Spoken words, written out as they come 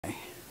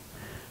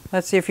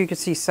Let's see if you can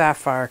see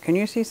Sapphire. Can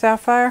you see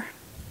Sapphire?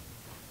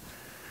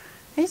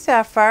 Hey,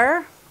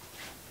 Sapphire.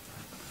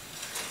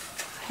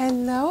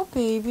 Hello,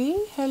 baby.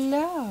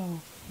 Hello.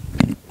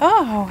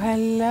 Oh,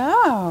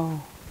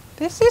 hello.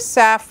 This is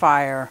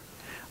Sapphire.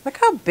 Look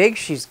how big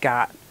she's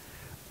got.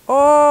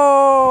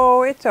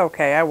 Oh, it's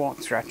okay. I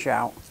won't stretch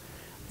out.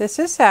 This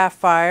is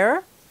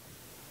Sapphire.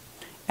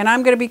 And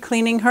I'm going to be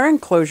cleaning her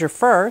enclosure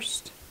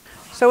first.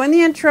 So in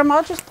the interim,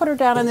 I'll just put her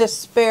down in this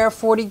spare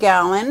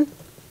 40-gallon.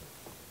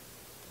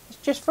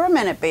 Just for a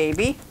minute,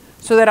 baby,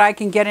 so that I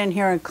can get in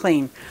here and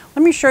clean.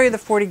 Let me show you the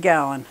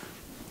 40-gallon.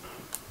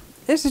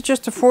 This is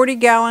just a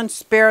 40-gallon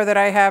spare that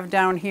I have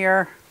down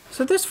here.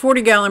 So this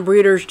 40-gallon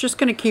breeder is just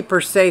going to keep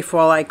her safe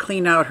while I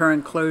clean out her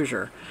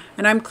enclosure.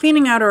 And I'm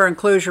cleaning out her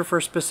enclosure for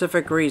a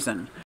specific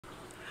reason.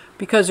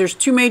 Because there's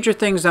two major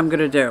things I'm going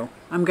to do.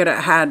 I'm going to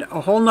add a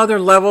whole nother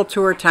level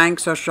to her tank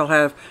so she'll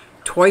have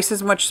twice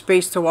as much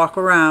space to walk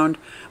around.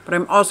 But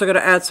I'm also going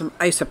to add some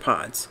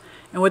isopods.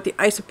 And what the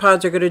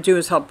isopods are going to do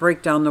is help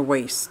break down the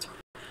waste.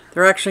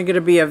 They're actually going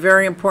to be a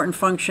very important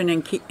function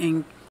in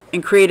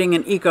creating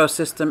an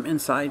ecosystem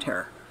inside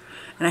her.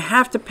 And I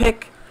have to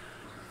pick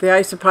the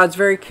isopods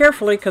very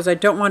carefully because I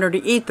don't want her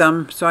to eat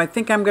them. So I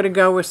think I'm going to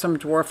go with some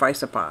dwarf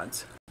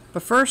isopods.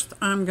 But first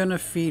I'm going to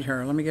feed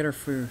her. Let me get her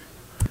food.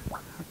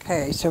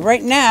 Okay, so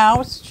right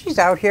now she's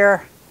out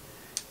here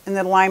in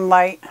the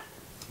limelight.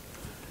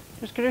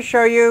 Just going to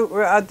show you,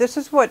 this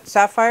is what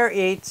Sapphire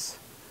eats.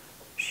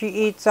 She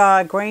eats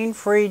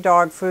grain-free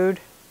dog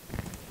food.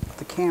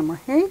 The camera.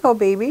 Here you go,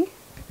 baby.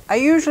 I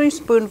usually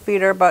spoon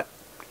feed her, but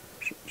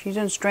she's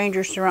in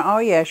stranger surround. Oh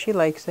yeah, she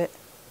likes it.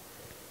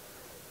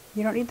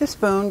 You don't need the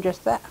spoon,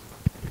 just that.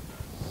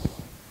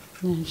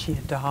 Isn't she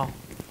a doll?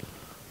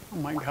 Oh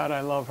my God,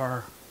 I love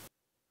her.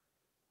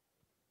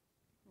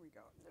 Here we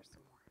go. There's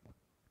some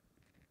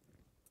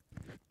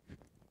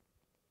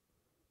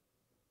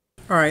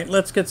more. All right,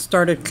 let's get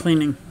started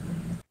cleaning.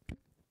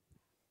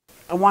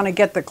 I want to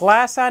get the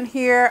glass on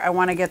here. I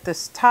want to get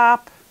this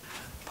top.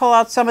 Pull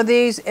out some of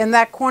these. In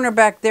that corner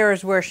back there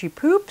is where she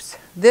poops.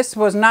 This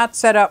was not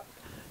set up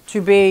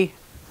to be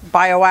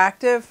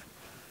bioactive.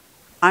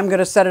 I'm going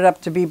to set it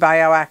up to be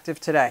bioactive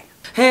today.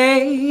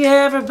 Hey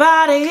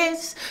everybody,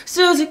 it's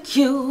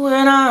SuzyQue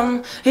and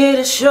I'm here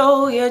to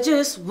show you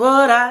just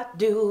what I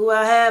do.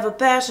 I have a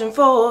passion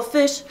for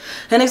fish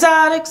and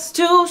exotics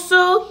too,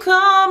 so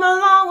come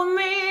along with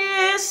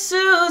me, it's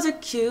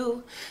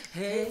SuzyQue.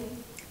 Hey.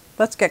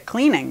 Let's get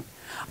cleaning.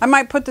 I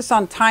might put this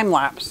on time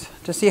lapse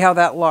to see how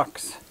that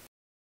looks.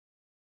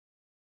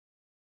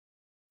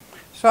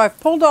 So I've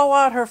pulled all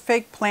out her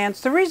fake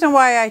plants. The reason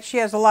why she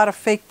has a lot of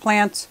fake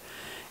plants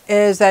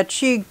is that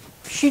she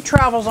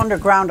travels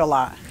underground a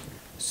lot.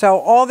 So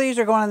all these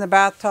are going in the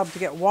bathtub to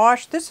get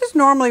washed. This is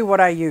normally what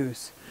I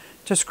use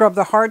to scrub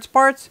the hard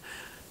parts.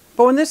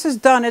 But when this is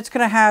done, it's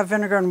going to have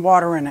vinegar and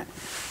water in it.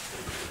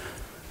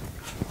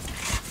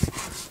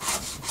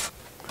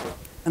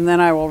 And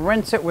then I will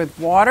rinse it with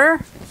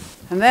water.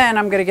 And then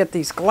I'm going to get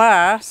these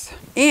glass.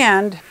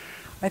 And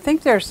I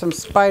think there's some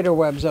spider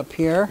webs up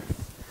here.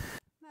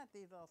 Not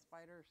these little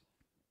spiders.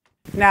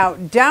 Now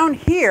down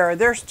here,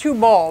 there's two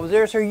bulbs.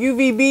 There's her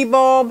UVB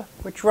bulb,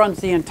 which runs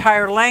the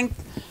entire length.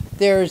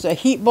 There's a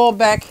heat bulb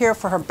back here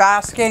for her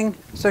basking.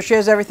 So she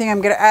has everything.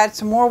 I'm going to add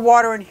some more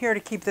water in here to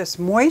keep this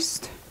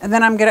moist. And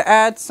then I'm going to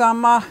add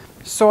some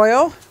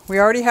soil. We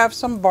already have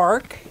some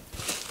bark.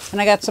 And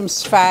I got some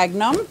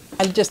sphagnum.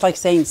 I just like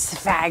saying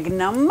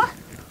sphagnum.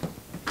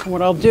 And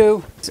what I'll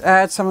do is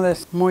add some of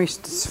this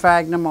moist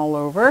sphagnum all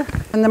over.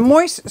 And the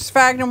moist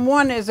sphagnum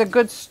 1 is a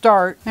good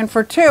start. And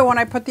for 2, when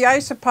I put the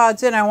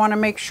isopods in, I want to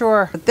make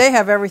sure that they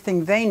have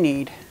everything they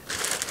need.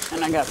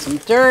 And I got some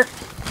dirt.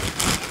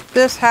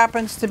 This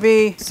happens to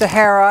be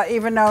Sahara,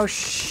 even though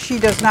she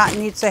does not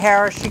need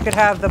Sahara. She could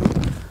have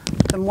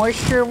the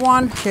moisture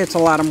one. She gets a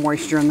lot of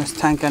moisture in this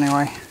tank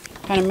anyway.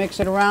 Kind of mix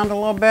it around a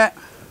little bit.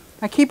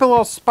 I keep a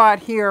little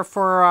spot here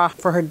for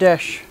her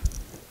dish.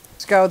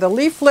 Let's go. The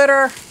leaf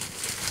litter,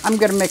 I'm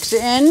going to mix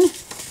in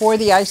for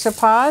the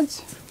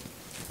isopods.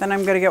 Then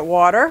I'm going to get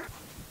water.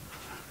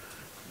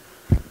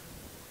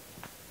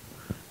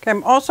 Okay,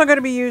 I'm also going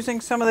to be using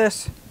some of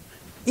this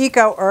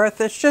Eco Earth.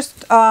 It's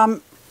just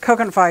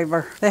coconut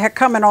fiber. They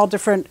come in all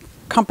different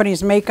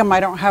companies make them. I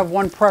don't have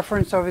one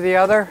preference over the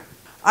other.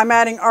 I'm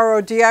adding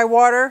RODI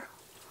water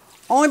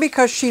only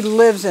because she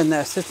lives in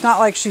this. It's not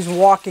like she's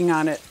walking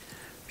on it.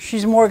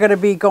 She's more going to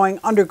be going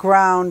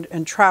underground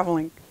and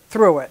traveling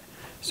through it.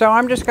 So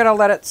I'm just going to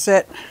let it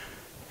sit.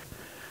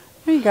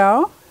 There you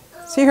go.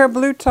 See her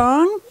blue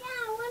tongue?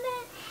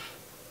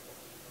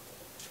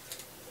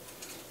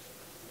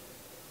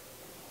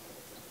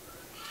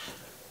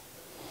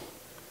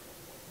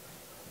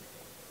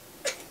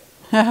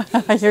 Yeah, I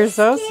want it. You're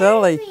so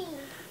silly.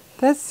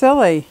 That's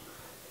silly.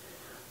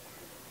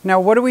 Now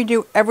what do we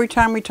do every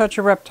time we touch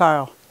a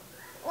reptile?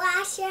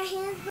 Wash your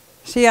hands.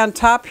 See on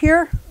top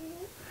here?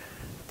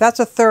 That's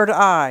a third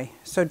eye.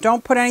 So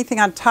don't put anything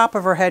on top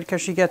of her head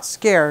because she gets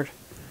scared.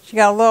 She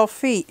got little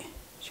feet.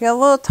 She got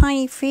little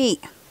tiny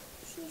feet.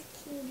 She's a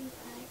cutie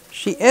pie.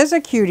 She is a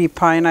cutie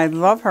pie and I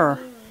love her.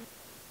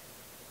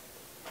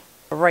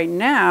 But right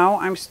now,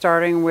 I'm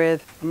starting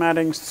with, I'm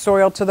adding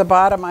soil to the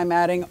bottom. I'm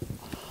adding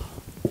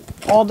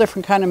all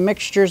different kind of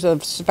mixtures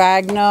of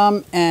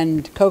sphagnum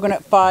and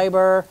coconut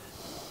fiber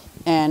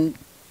and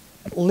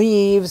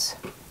leaves,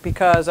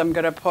 because I'm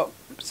going to put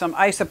some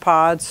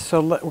isopods. So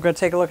we're going to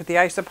take a look at the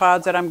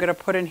isopods that I'm going to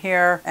put in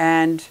here.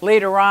 And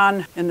later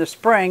on in the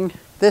spring,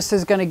 this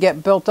is going to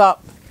get built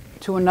up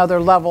to another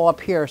level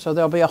up here. So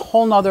there'll be a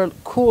whole nother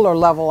cooler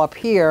level up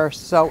here.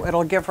 So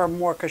it'll give her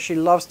more, because she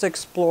loves to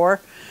explore.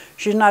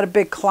 She's not a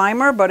big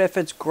climber, but if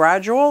it's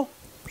gradual,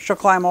 she'll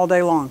climb all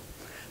day long.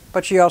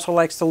 But she also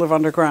likes to live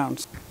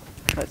underground.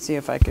 Let's see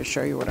if I can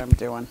show you what I'm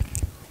doing.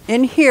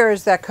 In here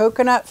is that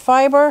coconut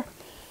fiber,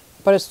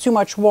 but it's too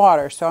much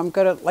water. So I'm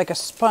gonna, like a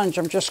sponge,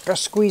 I'm just gonna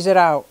squeeze it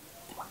out.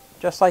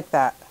 Just like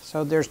that.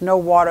 So there's no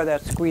water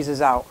that squeezes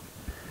out.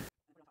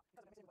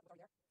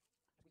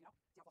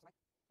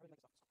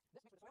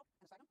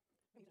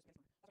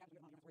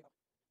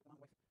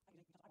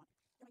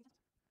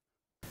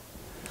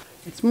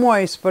 It's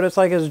moist, but it's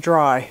like it's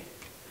dry.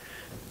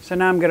 So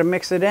now I'm going to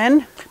mix it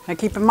in. Now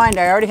keep in mind,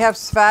 I already have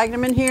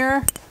sphagnum in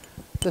here,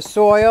 the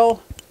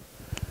soil,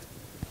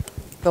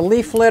 the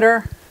leaf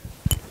litter.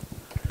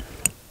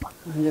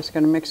 I'm just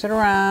going to mix it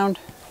around.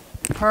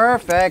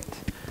 Perfect.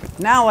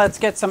 Now let's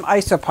get some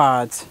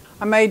isopods.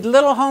 I made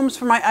little homes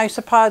for my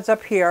isopods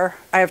up here.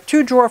 I have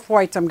 2 dwarf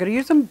whites. I'm going to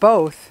use them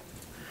both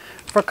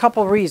for a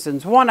couple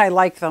reasons. One, I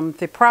like them.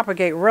 They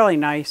propagate really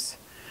nice.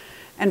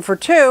 And for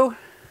 2,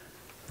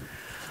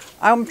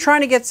 I'm trying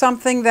to get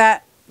something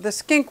that the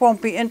skink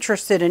won't be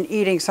interested in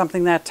eating,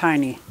 something that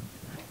tiny.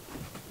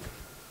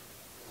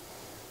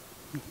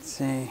 Let's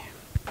see.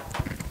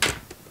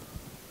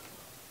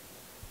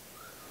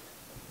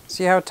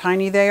 See how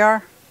tiny they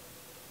are?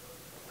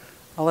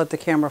 I'll let the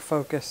camera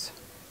focus.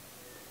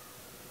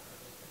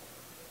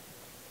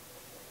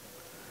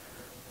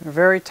 They're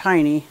very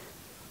tiny.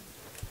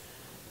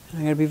 I'm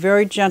going to be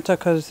very gentle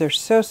because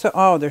there's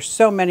there's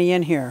so many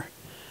in here.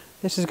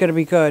 This is going to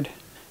be good.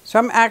 So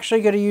I'm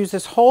actually going to use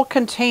this whole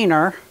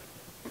container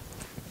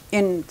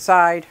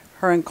inside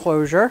her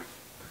enclosure.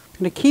 I'm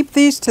going to keep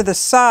these to the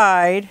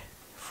side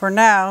for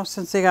now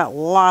since they got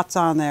lots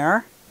on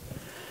there.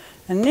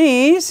 And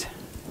these,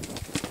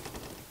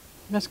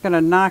 I'm just going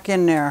to knock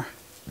in there.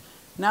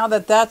 Now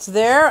that that's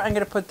there, I'm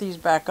going to put these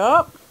back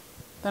up.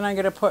 Then I'm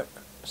going to put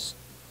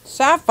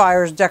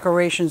Sapphire's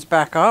decorations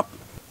back up.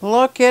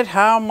 Look at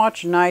how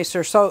much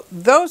nicer. So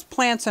those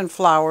plants and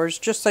flowers,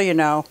 just so you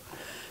know,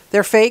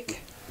 they're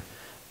fake.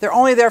 They're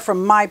only there for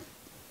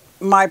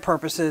my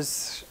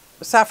purposes.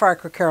 Sapphire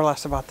could care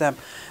less about them.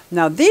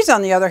 Now these,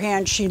 on the other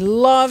hand, she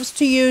loves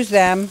to use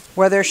them,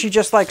 whether she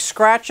just likes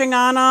scratching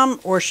on them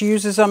or she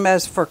uses them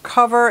as for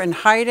cover and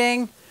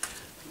hiding.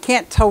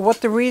 Can't tell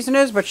what the reason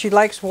is, but she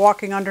likes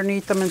walking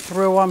underneath them and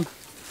through them.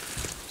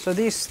 So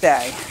these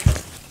stay.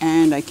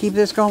 And I keep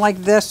this going like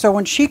this. So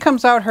when she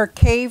comes out her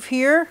cave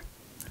here,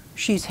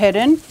 she's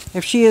hidden.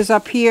 If she is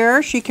up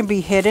here, she can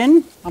be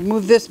hidden. I'll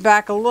move this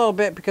back a little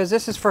bit because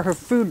this is for her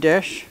food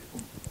dish.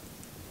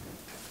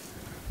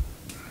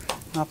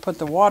 I'll put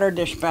the water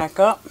dish back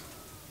up.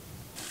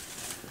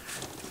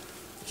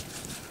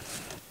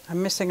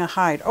 I'm missing a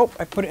hide. Oh,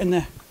 I put it in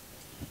the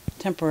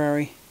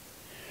temporary.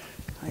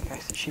 Like I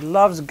said, she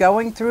loves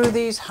going through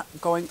these,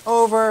 going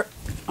over,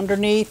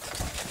 underneath.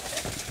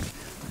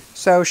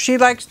 So she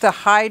likes to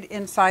hide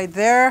inside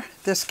there.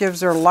 This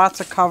gives her lots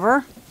of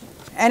cover.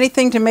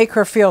 Anything to make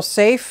her feel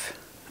safe,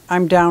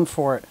 I'm down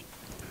for it.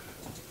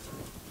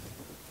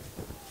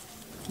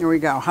 Here we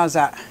go. How's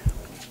that?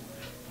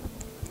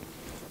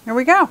 Here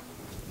we go.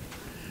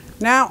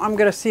 Now I'm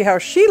going to see how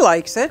she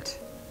likes it.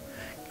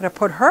 I'm going to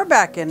put her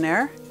back in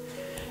there.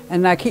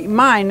 And now keep in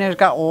mind, there's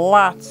got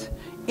lots.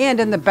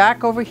 And in the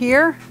back over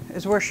here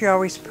is where she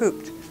always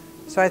pooped.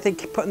 So I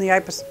think putting the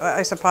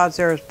isopods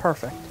there is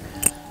perfect.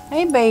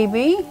 Hey,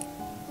 baby.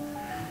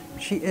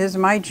 She is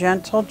my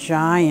gentle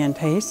giant.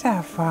 Hey,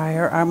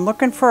 Sapphire. I'm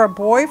looking for a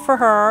boy for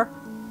her.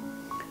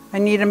 I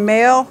need a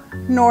male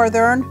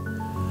northern,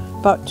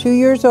 about 2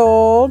 years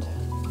old.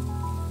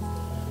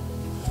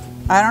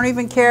 I don't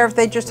even care if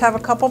they just have a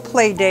couple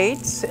play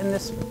dates in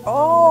this.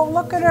 Oh,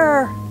 look at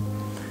her.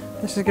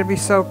 This is going to be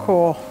so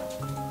cool.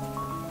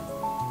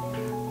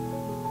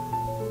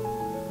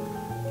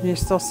 Can you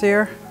still see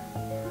her?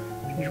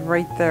 She's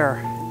right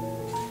there.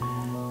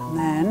 And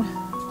then,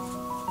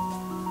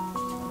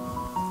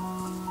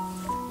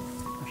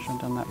 I should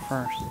have done that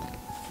first.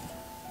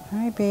 All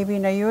right, baby,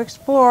 now you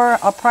explore.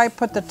 I'll probably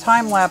put the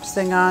time-lapse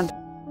thing on.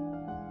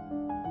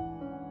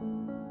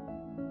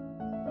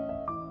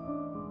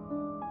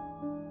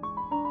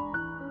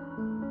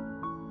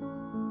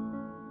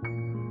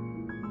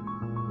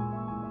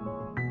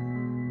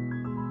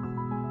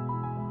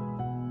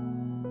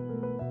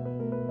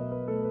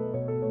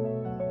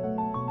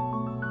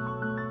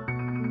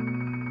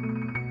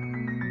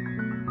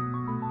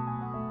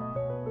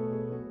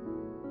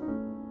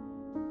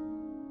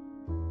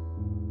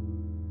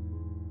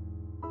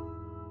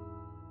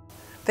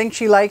 I think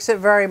she likes it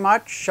very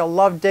much. She'll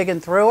love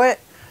digging through it.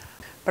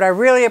 But I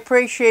really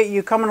appreciate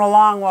you coming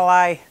along while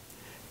I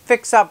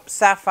fix up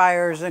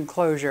Sapphire's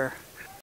enclosure.